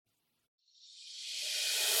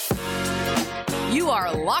You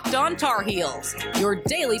are Locked On Tar Heels, your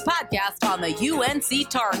daily podcast on the UNC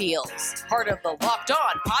Tar Heels. Part of the Locked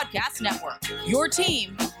On Podcast Network, your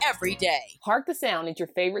team every day. Hark the sound, it's your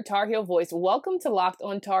favorite Tar Heel voice. Welcome to Locked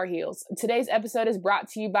On Tar Heels. Today's episode is brought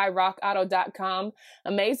to you by RockAuto.com.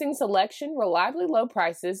 Amazing selection, reliably low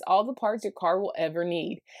prices, all the parts your car will ever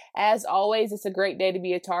need. As always, it's a great day to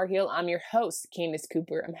be a Tar Heel. I'm your host, Candace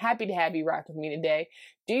Cooper. I'm happy to have you rock with me today.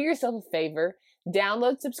 Do yourself a favor.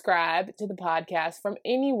 Download, subscribe to the podcast from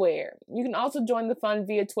anywhere. You can also join the fun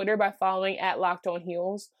via Twitter by following at Locked On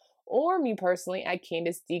Heels or me personally at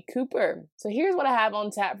Candace D. Cooper. So here's what I have on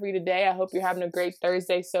tap for you today. I hope you're having a great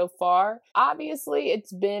Thursday so far. Obviously,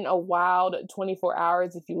 it's been a wild 24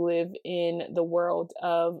 hours if you live in the world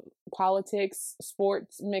of politics,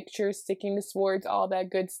 sports, mixture, sticking to sports, all that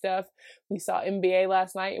good stuff. We saw NBA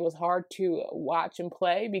last night. It was hard to watch and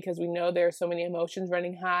play because we know there are so many emotions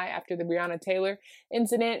running high after the Breonna Taylor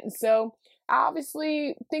incident. So I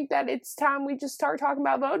obviously think that it's time we just start talking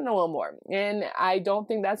about voting a little more. And I don't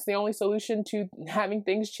think that's the only solution to having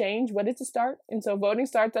things change, but it's a start. And so voting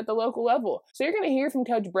starts at the local level. So you're going to hear from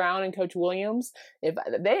Coach Brown and Coach Williams.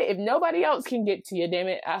 If nobody else can get to you, damn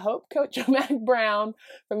it, I hope Coach Mack Brown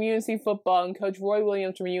from UNC football and Coach Roy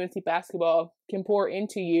Williams from UNC basketball can pour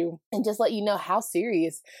into you and just let you know how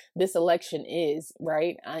serious this election is,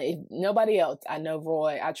 right? If nobody else, I know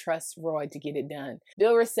Roy. I trust Roy to get it done.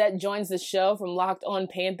 Bill Rissett joins the show from Locked On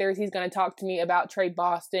Panthers. He's going to talk to me about Trey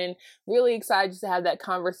Boston. Really excited to have that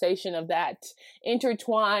conversation of that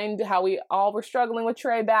intertwined, how we all were struggling with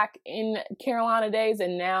Trey back in Carolina days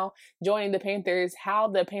and now joining the Panthers, how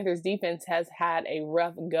the Panthers defense has had a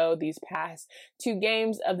rough go these past 2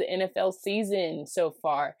 games of the NFL season so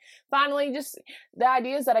far. Finally, just the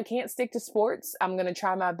idea is that I can't stick to sports. I'm going to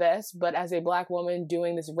try my best, but as a Black woman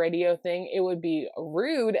doing this radio thing, it would be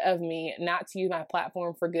rude of me not to use my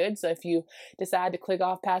platform for good. So if you decide to click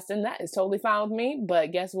off past them, that is totally fine with me.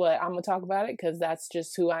 But guess what? I'm going to talk about it because that's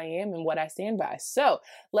just who I am and what I stand by. So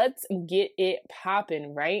let's get it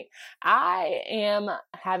popping, right? I am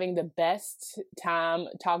having the best time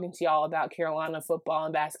talking to y'all about Carolina football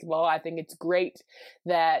and basketball. I think it's great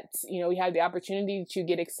that, we have the opportunity to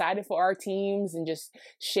get excited for our teams and just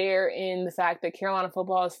share in the fact that Carolina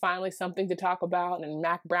football is finally something to talk about, and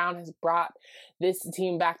Mack Brown has brought this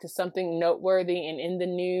team back to something noteworthy and in the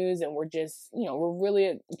news, and we're just, we're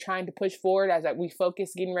really trying to push forward as we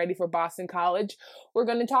focus getting ready for Boston College. We're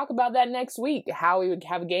going to talk about that next week, how we would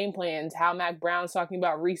have game plans, how Mack Brown's talking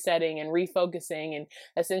about resetting and refocusing, and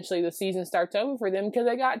essentially the season starts over for them because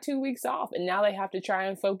they got 2 weeks off, and now they have to try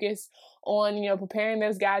and focus on, preparing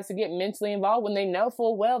those guys to get mentally involved when they know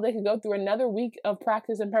full well they could go through another week of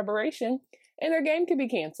practice and preparation and their game could be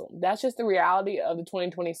canceled. That's just the reality of the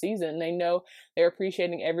 2020 season. They know they're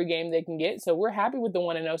appreciating every game they can get. So we're happy with the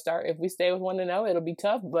 1-0 start. If we stay with 1-0, it'll be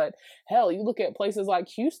tough. But hell, you look at places like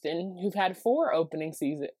Houston who've had 4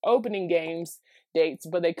 opening games dates,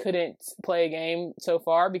 but they couldn't play a game so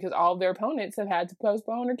far because all of their opponents have had to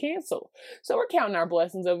postpone or cancel. So we're counting our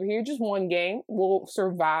blessings over here. Just 1 game. We'll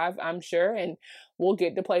survive, I'm sure, and we'll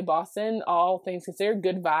get to play Boston. All things considered,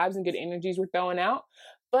 good vibes and good energies we're throwing out.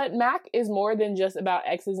 But Mack is more than just about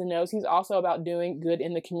X's and O's. He's also about doing good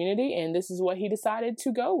in the community, and this is what he decided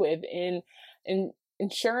to go with in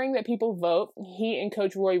ensuring that people vote. He and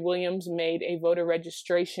Coach Roy Williams made a voter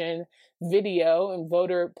registration video and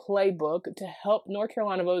voter playbook to help North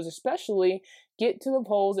Carolina voters especially get to the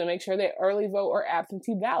polls and make sure they early vote or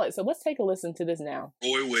absentee ballot. So let's take a listen to this now.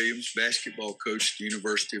 Roy Williams, basketball coach at the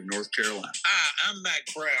University of North Carolina. Hi, I'm Mack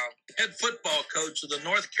Brown, head football coach of the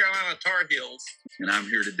North Carolina Tar Heels. And I'm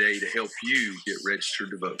here today to help you get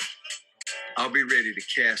registered to vote. I'll be ready to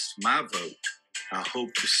cast my vote. I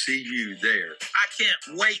hope to see you there. I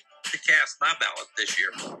can't wait to cast my ballot this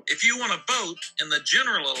year. If you want to vote in the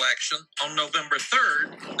general election on November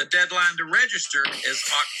 3rd, the deadline to register is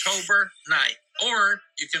October 9th. Or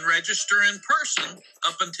you can register in person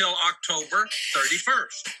up until October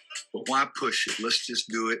 31st. But why push it? Let's just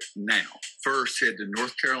do it now. First, head to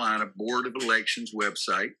North Carolina Board of Elections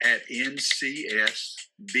website at ncsbe.gov.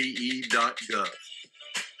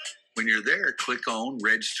 When you're there, click on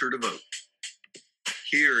Register to Vote.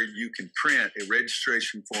 Here, you can print a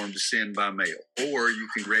registration form to send by mail, or you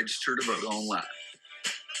can register to vote online.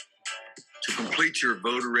 To complete your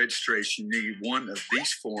voter registration, you need one of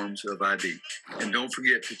these forms of ID. And don't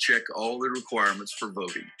forget to check all the requirements for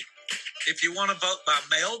voting. If you want to vote by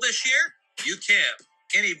mail this year, you can.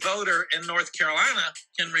 Any voter in North Carolina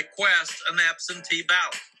can request an absentee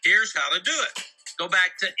ballot. Here's how to do it. Go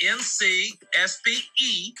back to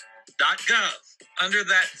ncsbe.gov. Under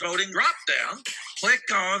that voting drop-down, click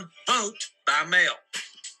on Vote by Mail.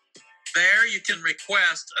 There you can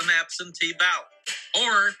request an absentee ballot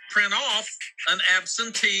or print off an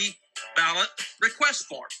absentee ballot request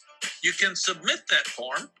form. You can submit that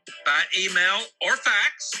form by email or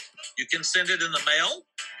fax. You can send it in the mail,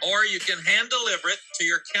 or you can hand deliver it to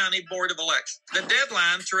your county board of elections. The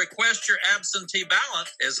deadline to request your absentee ballot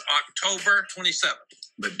is October 27th.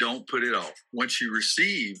 But don't put it off. Once you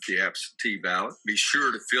receive the absentee ballot, be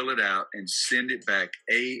sure to fill it out and send it back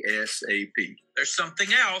ASAP. There's something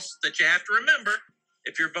else that you have to remember.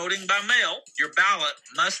 If you're voting by mail, your ballot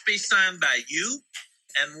must be signed by you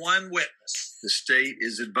and one witness. The state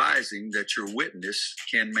is advising that your witness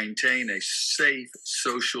can maintain a safe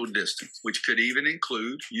social distance, which could even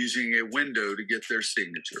include using a window to get their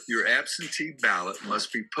signature. Your absentee ballot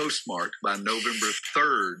must be postmarked by November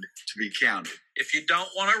 3rd to be counted. If you don't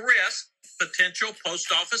want to risk potential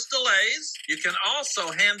post office delays, you can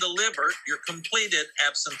also hand deliver your completed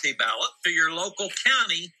absentee ballot to your local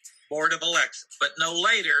county board of elections, but no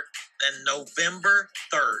later than November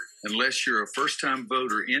 3rd. Unless you're a first-time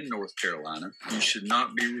voter in North Carolina, you should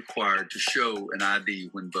not be required to show an ID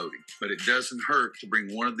when voting. But it doesn't hurt to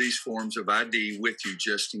bring one of these forms of ID with you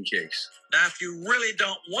just in case. Now, if you really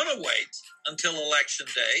don't want to wait until Election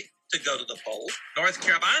Day to go to the polls, North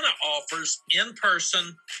Carolina offers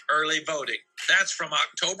in-person early voting. That's from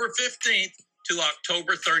October 15th to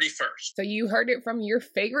October 31st. So you heard it from your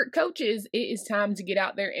favorite coaches. It is time to get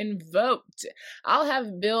out there and vote. I'll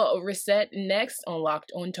have Bill Reset next on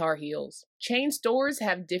Locked on Tar Heels. Chain stores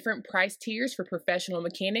have different price tiers for professional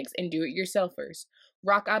mechanics and do-it-yourselfers.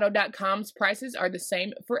 RockAuto.com's prices are the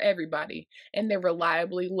same for everybody, and they're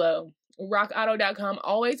reliably low. RockAuto.com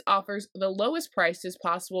always offers the lowest prices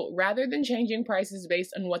possible rather than changing prices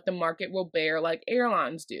based on what the market will bear like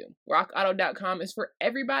airlines do. RockAuto.com is for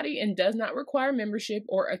everybody and does not require membership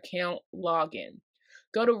or account login.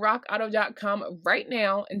 Go to RockAuto.com right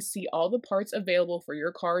now and see all the parts available for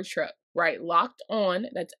your car or truck. Write Locked On,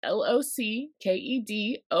 that's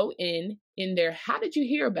LOCKEDON, in their How Did You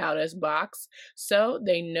Hear About Us box so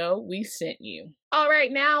they know we sent you. All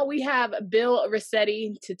right, now we have Bill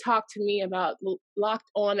Rossetti to talk to me about Locked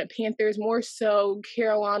On Panthers, more so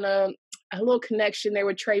Carolina, a little connection there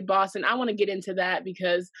with Trey Boston. I want to get into that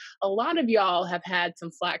because a lot of y'all have had some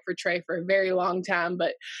flack for Trey for a very long time.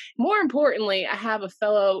 But more importantly, I have a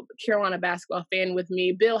fellow Carolina basketball fan with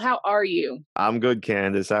me. Bill, how are you? I'm good,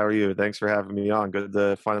 Candace. How are you? Thanks for having me on. Good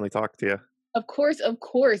to finally talk to you. Of course.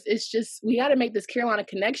 It's just we got to make this Carolina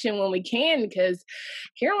connection when we can because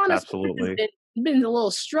Carolina's been a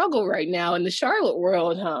little struggle right now in the Charlotte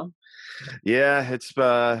world, huh? Yeah, it's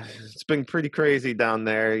been pretty crazy down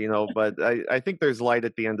there, but I think there's light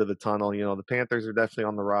at the end of the tunnel. The Panthers are definitely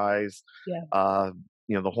on the rise. Yeah.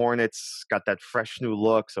 The Hornets got that fresh new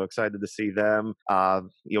look, so excited to see them.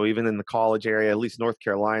 Even in the college area, at least North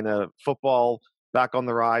Carolina, football back on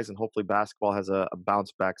the rise, and hopefully basketball has a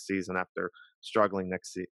bounce back season after struggling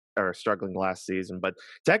last season. But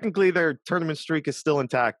technically their tournament streak is still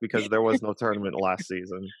intact because there was no tournament last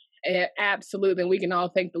season. Absolutely. And we can all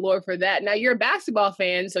thank the Lord for that. Now, you're a basketball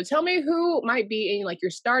fan, so tell me who might be in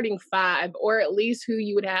your starting five, or at least who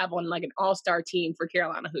you would have on an all-star team for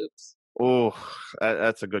Carolina Hoops. Oh,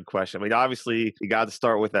 that's a good question. I mean, obviously you got to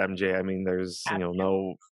start with MJ. I mean, there's,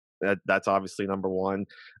 that's obviously number one.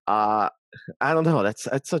 I don't know. That's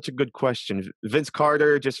such a good question. Vince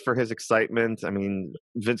Carter, just for his excitement. I mean,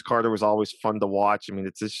 Vince Carter was always fun to watch. I mean,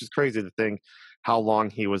 it's just crazy to think how long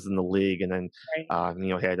he was in the league, and then he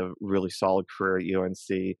had a really solid career at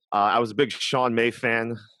UNC. I was a big Sean May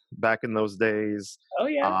fan back in those days. Oh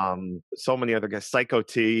yeah. So many other guys. Psycho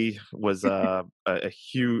T was a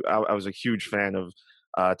huge. I was a huge fan of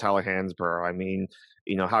Tyler Hansbrough. I mean,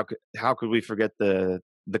 how could we forget the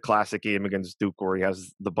classic game against Duke where he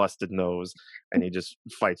has the busted nose and he just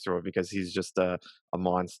fights through it because he's just a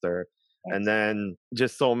monster. And then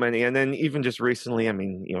just so many, and then even just recently, I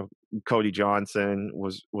mean, Cody Johnson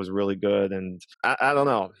was really good, and I don't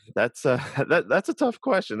know. That's that's a tough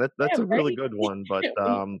question. That's a really good one, but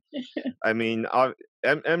I mean,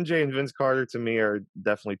 MJ and Vince Carter to me are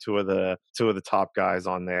definitely two of the top guys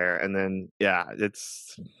on there, and then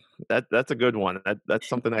that's a good one. That's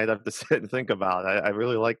something I'd have to sit and think about. I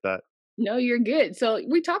really like that. No, you're good. So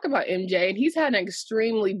we talk about MJ, and he's had an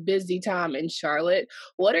extremely busy time in Charlotte.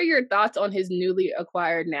 What are your thoughts on his newly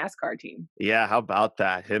acquired NASCAR team? Yeah, how about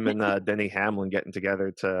that? Him and Denny Hamlin getting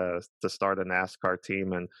together to start a NASCAR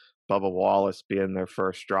team, and Bubba Wallace being their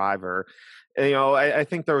first driver. And, I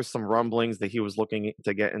think there was some rumblings that he was looking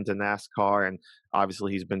to get into NASCAR, and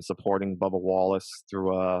obviously he's been supporting Bubba Wallace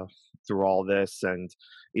through all this, and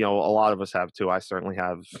a lot of us have too. I certainly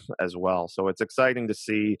have as well. So it's exciting to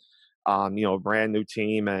see a brand new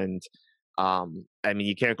team. And I mean,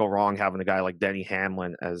 you can't go wrong having a guy like Denny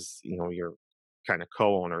Hamlin as, your kind of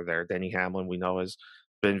co-owner there. Denny Hamlin, we know, has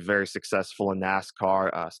been very successful in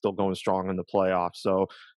NASCAR, still going strong in the playoffs. So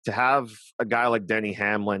to have a guy like Denny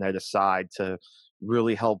Hamlin at his side to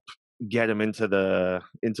really help get him into the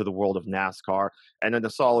world of NASCAR, and then a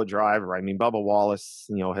solid driver. I mean, Bubba Wallace,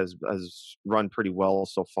 has run pretty well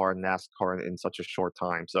so far in NASCAR in such a short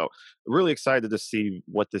time. So really excited to see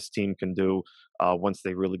what this team can do once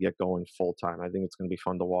they really get going full time. I think it's going to be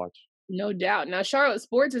fun to watch. No doubt. Now, Charlotte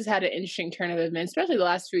sports has had an interesting turn of events, especially the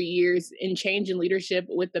last few years in change in leadership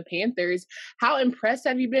with the Panthers. How impressed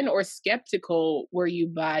have you been, or skeptical were you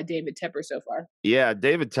by David Tepper so far? Yeah,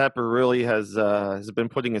 David Tepper really has been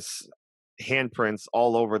putting his handprints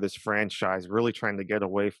all over this franchise, really trying to get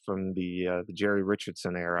away from the Jerry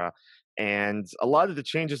Richardson era. And a lot of the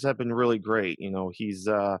changes have been really great. He's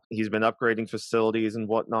been upgrading facilities and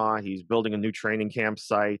whatnot. He's building a new training camp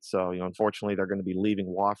site. So, unfortunately, they're going to be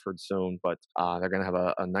leaving Wofford soon, but they're going to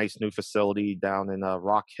have a nice new facility down in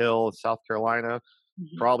Rock Hill, South Carolina,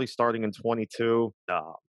 probably starting in 22.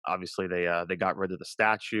 Obviously, they got rid of the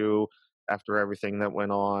statue after everything that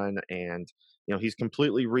went on, and he's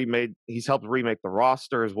completely remade. He's helped remake the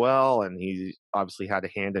roster as well, and he obviously had a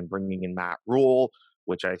hand in bringing in Matt Rule,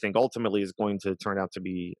 which I think ultimately is going to turn out to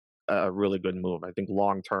be a really good move. I think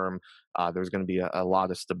long term, there's going to be a lot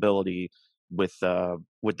of stability with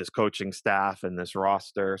this coaching staff and this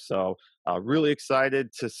roster. So really excited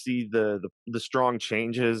to see the strong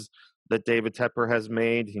changes that David Tepper has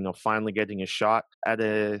made. Finally getting a shot at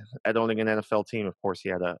owning an NFL team. Of course, he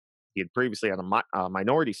had previously had a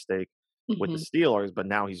minority stake with the Steelers, but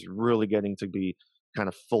now he's really getting to be kind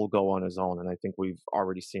of full go on his own. And I think we've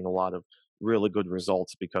already seen a lot of really good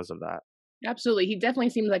results because of that. Absolutely. He definitely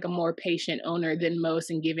seems like a more patient owner than most,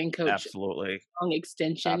 and giving coach absolutely a long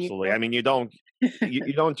extension. Absolutely. I mean, you don't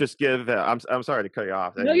just give I'm sorry to cut you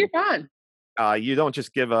off. No, you're fine. You don't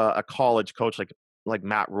just give a college coach like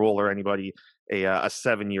Matt Rule or anybody a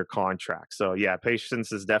 7-year contract. So yeah,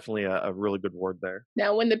 patience is definitely a really good word there.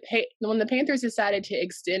 Now, when the Panthers decided to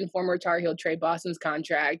extend former Tar Heel Trey Boston's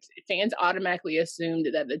contract, fans automatically assumed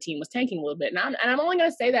that the team was tanking a little bit. And I'm only going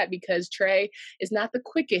to say that because Trey is not the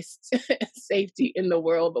quickest safety in the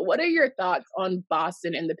world. But what are your thoughts on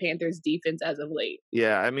Boston and the Panthers defense as of late?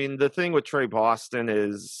 Yeah, I mean, the thing with Trey Boston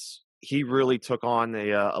is he really took on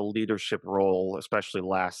a leadership role, especially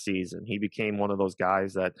last season. He became one of those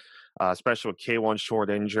guys that, especially with K1 Short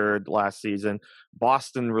injured last season,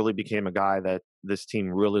 Boston really became a guy that this team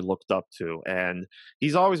really looked up to. And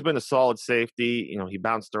he's always been a solid safety. He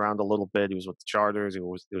bounced around a little bit. He was with the Chargers. He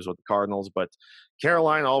was with the Cardinals. But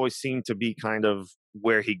Carolina always seemed to be kind of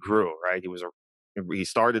where he grew, right? He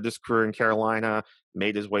started his career in Carolina,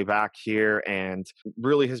 made his way back here, and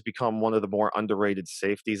really has become one of the more underrated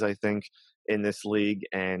safeties, I think, in this league.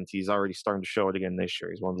 And he's already starting to show it again this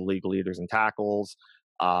year. He's one of the league leaders in tackles.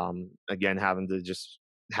 Again, having to just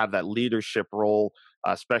have that leadership role,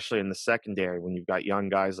 especially in the secondary when you've got young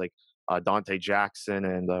guys like Dante Jackson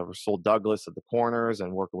and Rasul Douglas at the corners,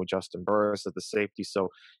 and working with Justin Burris at the safety. So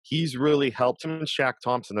he's really helped him, and Shaq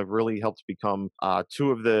Thompson have really helped become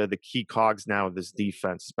two of the key cogs now of this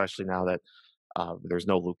defense, especially now that there's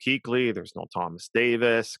no Luke Kuechly, there's no Thomas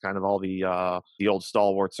Davis, kind of all the old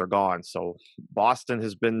stalwarts are gone. So Boston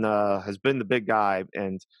has been the big guy,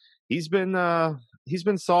 and he's been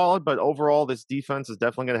solid, but overall this defense is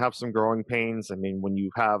definitely going to have some growing pains. I mean, when you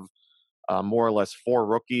have more or less 4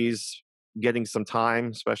 rookies getting some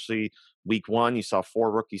time, especially week 1, you saw 4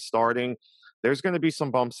 rookies starting. There's going to be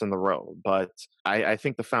some bumps in the road, but I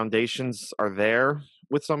think the foundations are there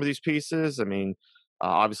with some of these pieces. I mean,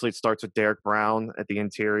 obviously it starts with Derek Brown at the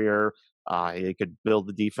interior. They could build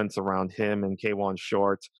the defense around him and K1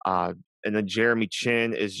 Short. And then Jeremy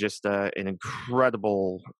Chin is just an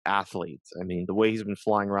incredible athlete. I mean, the way he's been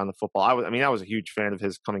flying around the football. I was a huge fan of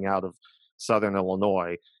his coming out of Southern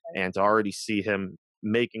Illinois, and to already see him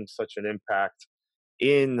making such an impact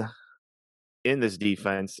in this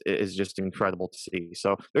defense is just incredible to see.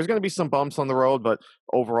 So there's going to be some bumps on the road, but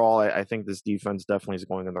overall, I think this defense definitely is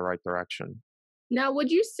going in the right direction. Now, would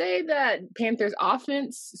you say that Panthers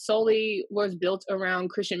offense solely was built around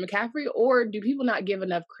Christian McCaffrey, or do people not give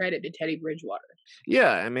enough credit to Teddy Bridgewater? Yeah,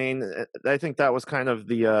 I mean, I think that was kind of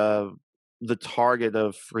the target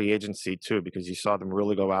of free agency too, because you saw them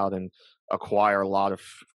really go out and acquire a lot of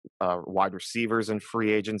wide receivers in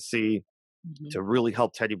free agency to really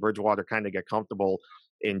help Teddy Bridgewater kind of get comfortable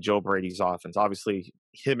in Joe Brady's offense. Obviously,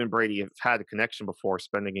 him and Brady have had a connection before,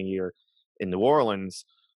 spending a year in New Orleans,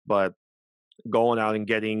 but going out and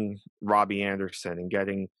getting Robbie Anderson and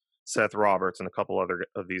getting Seth Roberts, and a couple other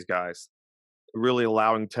of these guys, really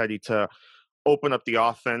allowing Teddy to open up the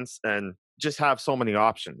offense and just have so many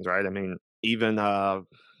options, right? I mean, even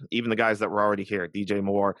the guys that were already here, DJ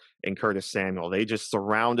Moore and Curtis Samuel, they just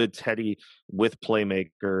surrounded Teddy with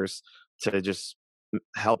playmakers to just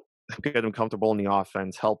help get him comfortable in the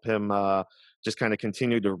offense, help him just kind of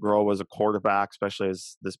continue to grow as a quarterback, especially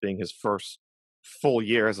as this being his first full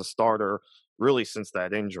year as a starter, really since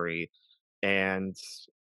that injury. And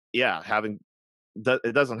yeah,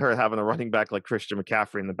 it doesn't hurt having a running back like Christian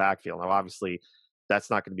McCaffrey in the backfield. Now, obviously, that's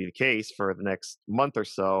not going to be the case for the next month or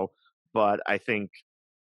so, but I think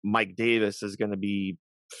Mike Davis is going to be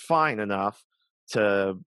fine enough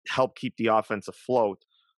to help keep the offense afloat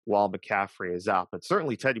while McCaffrey is out. But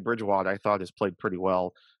certainly Teddy Bridgewater, I thought, has played pretty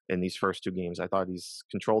well in these first two games. I thought he's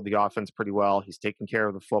controlled the offense pretty well. He's taken care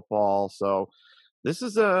of the football. So this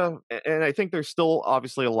is and I think there's still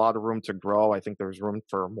obviously a lot of room to grow. I think there's room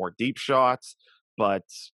for more deep shots, but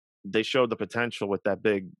they showed the potential with that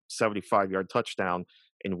big 75-yard touchdown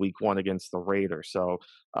in week 1 against the Raiders. So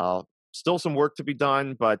still some work to be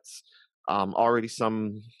done, but already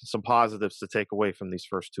some positives to take away from these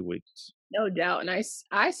first 2 weeks. No doubt. And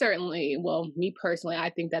I certainly, well, me personally, I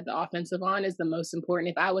think that the offensive line is the most important.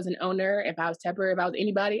 If I was an owner, if I was Tepper, if I was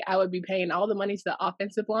anybody, I would be paying all the money to the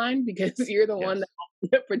offensive line because you're the one that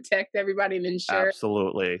has to protect everybody and ensure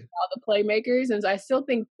absolutely all the playmakers. And so I still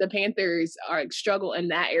think the Panthers are struggle in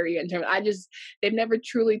that area in terms. They've never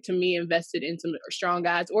truly, to me, invested in some strong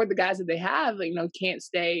guys, or the guys that they have, can't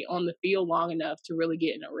stay on the field long enough to really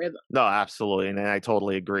get in a rhythm. No, absolutely. And I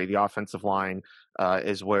totally agree. The offensive line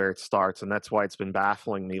is where it starts. And that's why it's been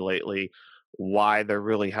baffling me lately why there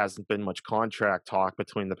really hasn't been much contract talk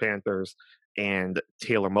between the Panthers and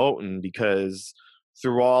Taylor Moton, because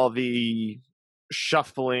through all the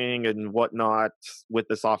shuffling and whatnot with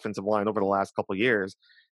this offensive line over the last couple of years,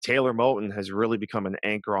 Taylor Moton has really become an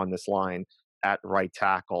anchor on this line at right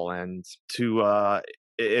tackle. And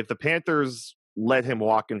if the Panthers let him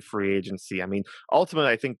walk in free agency, I mean,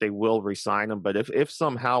 ultimately, I think they will re-sign him. But if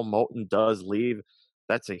somehow Moton does leave,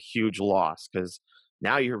 that's a huge loss, because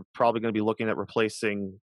now you're probably going to be looking at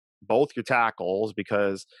replacing both your tackles,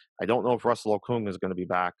 because I don't know if Russell Okung is going to be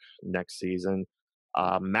back next season.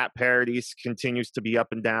 Matt Paradis continues to be up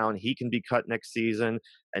and down. He can be cut next season.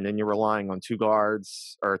 And then you're relying on two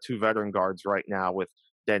veteran guards right now, with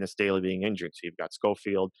Dennis Daly being injured. So you've got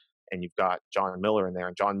Schofield and you've got John Miller in there.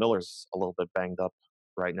 And John Miller's a little bit banged up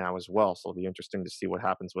right now as well. So it'll be interesting to see what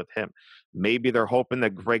happens with him. Maybe they're hoping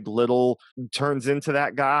that Greg Little turns into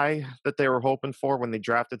that guy that they were hoping for when they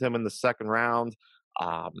drafted him in the second round.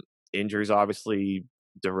 Injuries obviously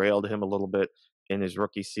derailed him a little bit in his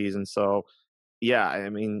rookie season. So, yeah, I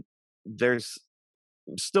mean, there's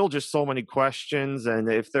still just so many questions.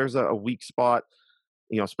 And if there's a weak spot,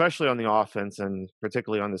 especially on the offense and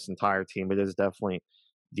particularly on this entire team, it is definitely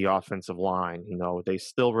the offensive line. They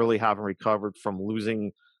still really haven't recovered from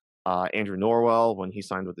losing Andrew Norwell when he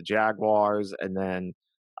signed with the Jaguars. And then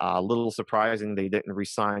a little surprising, they didn't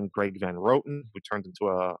re-sign Greg Van Roten, who turned into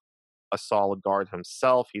a solid guard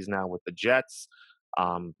himself. He's now with the Jets.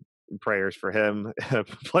 Prayers for him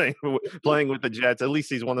playing with the Jets. At least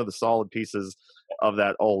he's one of the solid pieces of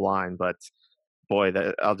that O-line. But boy,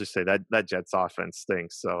 I'll just say that Jets offense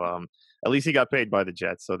stinks. So at least he got paid by the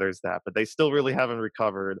Jets. So there's that. But they still really haven't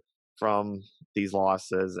recovered from these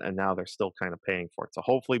losses, and now they're still kind of paying for it. So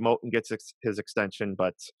hopefully Moton gets his extension.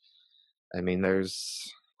 But I mean,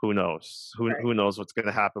 who knows? Who knows what's going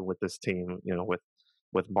to happen with this team?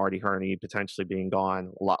 With Marty Hurney potentially being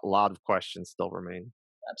gone, a lot of questions still remain.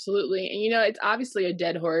 Absolutely. And, it's obviously a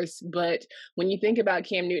dead horse, but when you think about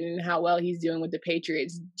Cam Newton and how well he's doing with the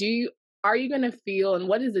Patriots, are you going to feel, and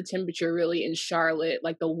what is the temperature really in Charlotte,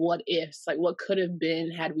 like the what ifs, like what could have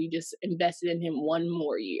been had we just invested in him one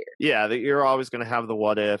more year? Yeah, you're always going to have the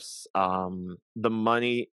what ifs. The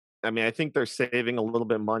money, I mean, I think they're saving a little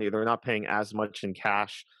bit of money. They're not paying as much in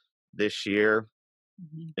cash this year.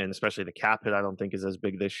 Mm-hmm. And especially the cap hit, I don't think is as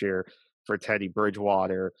big this year for Teddy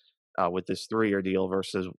Bridgewater with this 3-year deal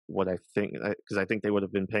versus what I think, because I think they would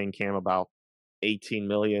have been paying Cam about $18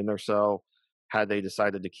 million or so had they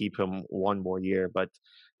decided to keep him one more year. But,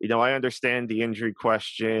 I understand the injury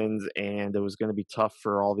questions, and it was going to be tough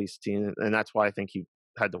for all these teams. And that's why I think he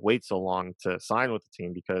had to wait so long to sign with the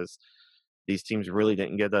team, because these teams really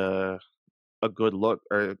didn't get a good look,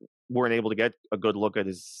 or weren't able to get a good look at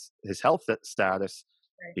his health status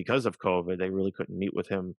because of COVID. They really couldn't meet with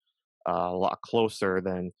him a lot closer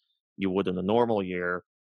than you would in a normal year.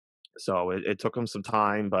 So it took him some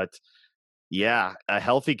time, but yeah, a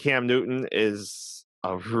healthy Cam Newton is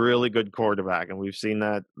a really good quarterback, and we've seen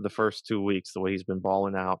that the first 2 weeks, the way he's been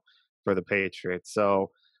balling out for the Patriots. So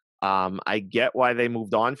I get why they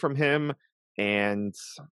moved on from him, and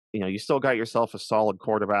you still got yourself a solid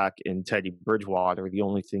quarterback in Teddy Bridgewater. The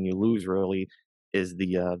only thing you lose really is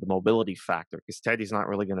the mobility factor, because Teddy's not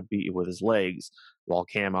really going to beat you with his legs, while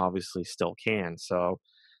Cam obviously still can. So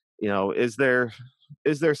is there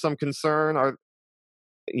some concern? Or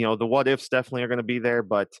the what ifs definitely are going to be there,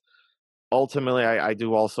 but ultimately, I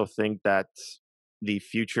do also think that the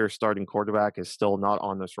future starting quarterback is still not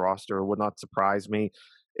on this roster. It would not surprise me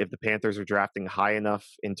if the Panthers are drafting high enough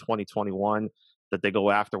in 2021 that they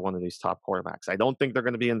go after one of these top quarterbacks. I don't think they're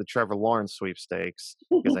going to be in the Trevor Lawrence sweepstakes,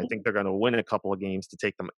 because I think they're going to win a couple of games to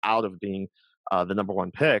take them out of being the number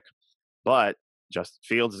one pick. But Justin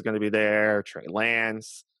Fields is going to be there, Trey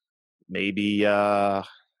Lance, maybe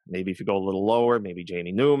if you go a little lower, maybe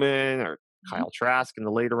Jamie Newman or Kyle Trask in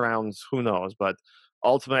the later rounds, who knows? But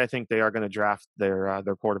ultimately, I think they are going to draft their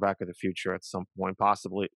quarterback of the future at some point,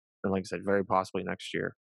 possibly, and like I said, very possibly next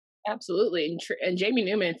year. Absolutely, and Jamie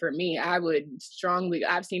Newman, for me, I've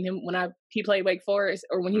seen him when he played Wake Forest,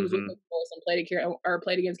 or when he was with Wake Forest and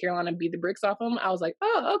played against Carolina and beat the bricks off him. I was like,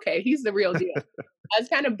 oh, okay, he's the real deal. I was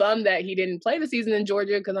kind of bummed that he didn't play the season in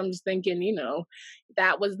Georgia, because I'm just thinking,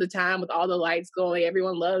 that was the time with all the lights going.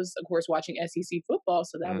 Everyone loves, of course, watching SEC football,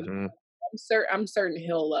 so that was. I'm certain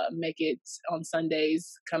he'll make it on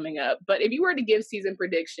Sundays coming up. But if you were to give season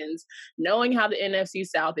predictions, knowing how the NFC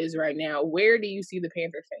South is right now, where do you see the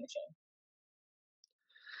Panthers finishing?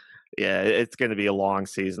 Yeah, it's going to be a long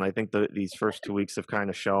season. I think these first 2 weeks have kind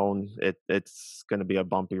of shown it's going to be a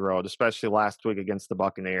bumpy road, especially last week against the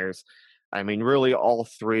Buccaneers. I mean, really, all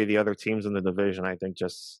three of the other teams in the division, I think,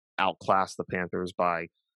 just outclassed the Panthers by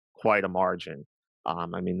quite a margin.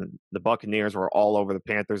 I mean, the Buccaneers were all over the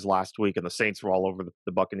Panthers last week, and the Saints were all over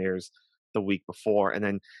the Buccaneers the week before. And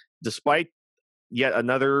then, despite yet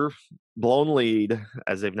another blown lead,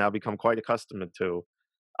 as they've now become quite accustomed to,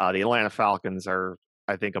 the Atlanta Falcons are,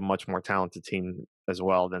 I think, a much more talented team as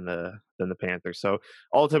well than the Panthers. So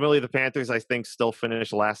ultimately, the Panthers, I think, still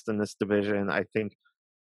finish last in this division. I think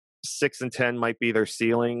 6-10 might be their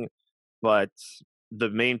ceiling, but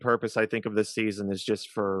the main purpose, I think, of this season is just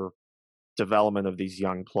for development of these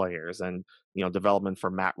young players, and development for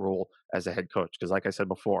Matt Rule as a head coach, because like I said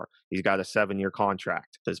before, he's got a 7-year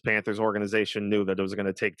contract. This Panthers organization knew that it was going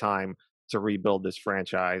to take time to rebuild this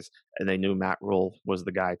franchise, and they knew Matt Rule was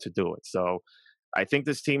the guy to do it. So I think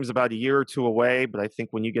this team's about a year or two away, but I think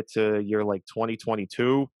when you get to a year like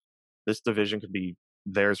 2022, this division could be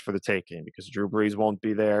theirs for the taking, because Drew Brees won't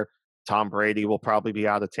be there. Tom Brady will probably be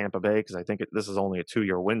out of Tampa Bay, because I think this is only a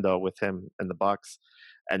 2-year window with him and the Bucs.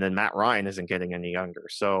 And then Matt Ryan isn't getting any younger.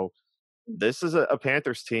 So this is a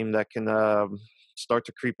Panthers team that can start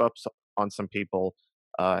to creep up on some people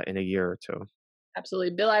in a year or two.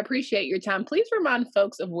 Absolutely. Bill, I appreciate your time. Please remind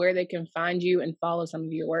folks of where they can find you and follow some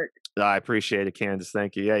of your work. I appreciate it, Candace.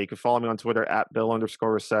 Thank you. Yeah, you can follow me on Twitter at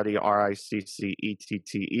Bill_Riccetti,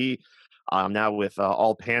 RICCETTE. I'm now with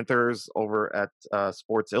All Panthers over at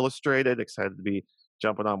Sports Illustrated. Excited to be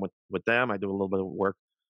jumping on with them. I do a little bit of work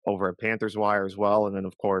over at Panthers Wire as well. And then,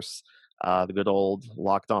 of course, the good old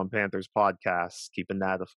Locked On Panthers podcast, keeping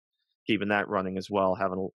that running as well,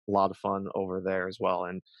 having a lot of fun over there as well.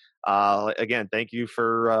 And again, thank you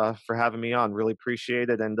for having me on. Really appreciate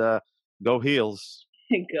it. And go Heels.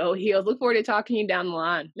 Go Heels. Look forward to talking to you down the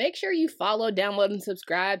line. Make sure you follow, download, and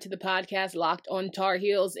subscribe to the podcast Locked On Tar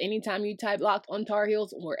Heels. Anytime you type Locked On Tar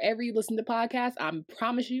Heels, wherever you listen to podcasts, I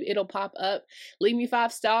promise you it'll pop up. Leave me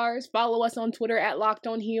 5 stars. Follow us on Twitter at Locked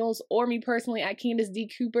On Heels, or me personally at Candace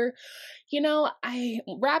D. Cooper. I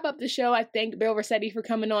wrap up the show. I thank Bill Riccetti for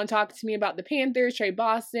coming on, talking to me about the Panthers, Trey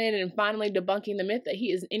Boston, and finally debunking the myth that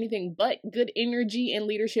he is anything but good energy and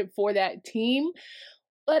leadership for that team.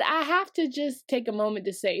 But I have to just take a moment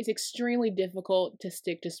to say it's extremely difficult to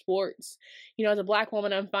stick to sports. As a Black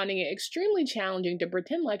woman, I'm finding it extremely challenging to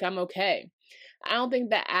pretend like I'm okay. I don't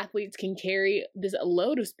think that athletes can carry this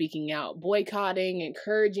load of speaking out, boycotting,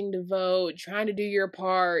 encouraging to vote, trying to do your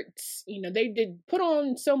part. They did put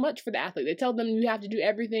on so much for the athlete. They tell them you have to do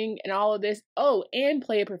everything and all of this. Oh, and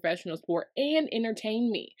play a professional sport and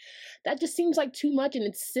entertain me. That just seems like too much, and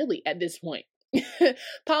it's silly at this point.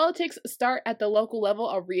 Politics start at the local level.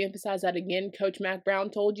 I'll reemphasize that again. Coach Mac Brown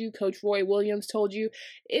told you, Coach Roy Williams told you.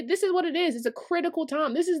 This is what it is. It's a critical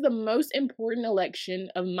time. This is the most important election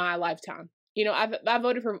of my lifetime. I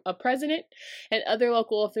voted for a president and other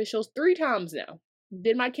local officials 3 times now.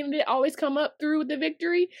 Did my candidate always come up through with the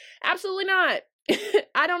victory? Absolutely not.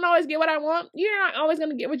 I don't always get what I want. You're not always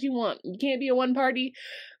going to get what you want. You can't be a one-party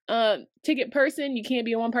ticket person. You can't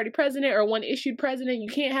be a one-party president or a one-issued president. You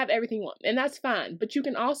can't have everything you want, and that's fine. But you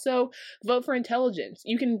can also vote for intelligence.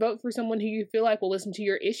 You can vote for someone who you feel like will listen to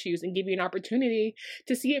your issues and give you an opportunity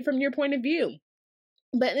to see it from your point of view.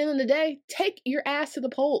 But at the end of the day, take your ass to the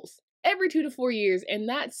polls every 2 to 4 years, and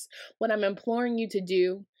that's what I'm imploring you to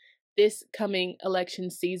do this coming election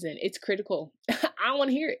season. It's critical. I want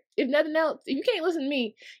to hear it. If nothing else, if you can't listen to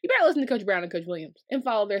me, you better listen to Coach Brown and Coach Williams and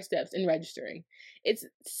follow their steps in registering. It's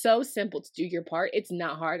so simple to do your part. It's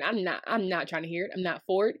not hard. I'm not trying to hear it. I'm not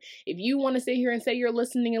for it. If you want to sit here and say you're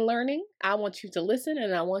listening and learning, I want you to listen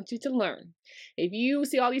and I want you to learn. If you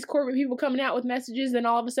see all these corporate people coming out with messages and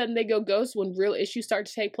all of a sudden they go ghost when real issues start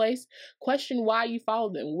to take place, question why you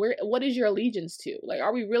follow them. What is your allegiance to? Like,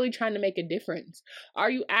 are we really trying to make a difference?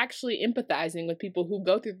 Are you actually empathizing with people who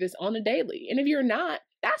go through this on a daily? And if you're not,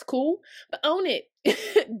 that's cool, but own it.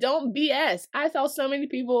 Don't BS. I saw so many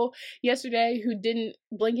people yesterday who didn't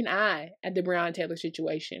blink an eye at the Breonna Taylor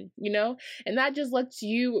situation, and that just lets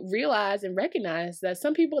you realize and recognize that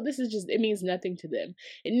some people, it means nothing to them.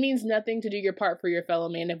 It means nothing to do your part for your fellow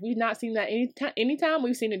man. If we've not seen that anytime,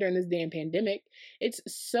 we've seen it during this damn pandemic. It's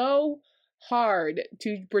so hard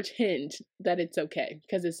to pretend that it's okay,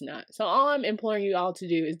 because it's not. So all I'm imploring you all to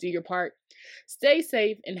do is do your part. Stay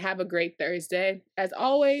safe and have a great Thursday. As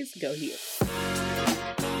always, go Heels.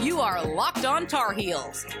 You are Locked On Tar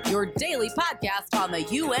Heels, your daily podcast on the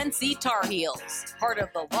UNC Tar Heels, part of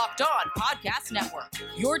the Locked On Podcast Network,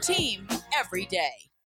 your team every day.